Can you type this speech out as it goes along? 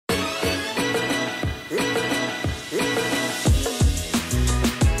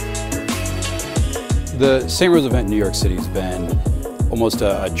The St. Rose event in New York City has been almost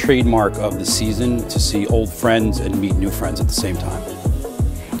a trademark of the season, to see old friends and meet new friends at the same time.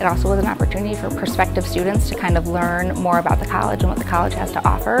 It also was an opportunity for prospective students to kind of learn more about the college and what the college has to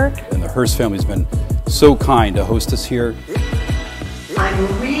offer. And the Hearst family has been so kind to host us here.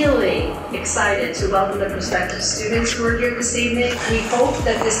 I'm really excited to welcome the prospective students who are here this evening. We hope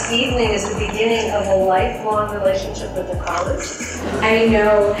that this evening is the beginning of a lifelong relationship with the college. I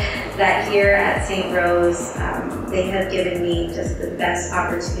know that here at St. Rose, they have given me just the best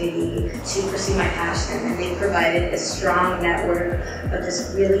opportunity to pursue my passion, and they've provided a strong network of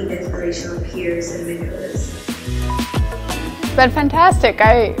just really inspirational peers and mentors. It's been fantastic.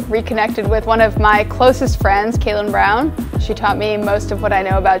 I reconnected with one of my closest friends, Caitlin Brown. She taught me most of what I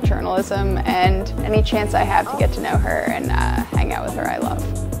know about journalism, and any chance I have to get to know her and hang out with her, I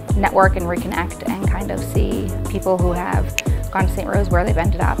love. Network and reconnect and kind of see people who have gone to St. Rose, where they've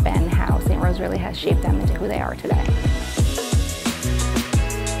ended up, and how St. Rose really has shaped them into who they are today.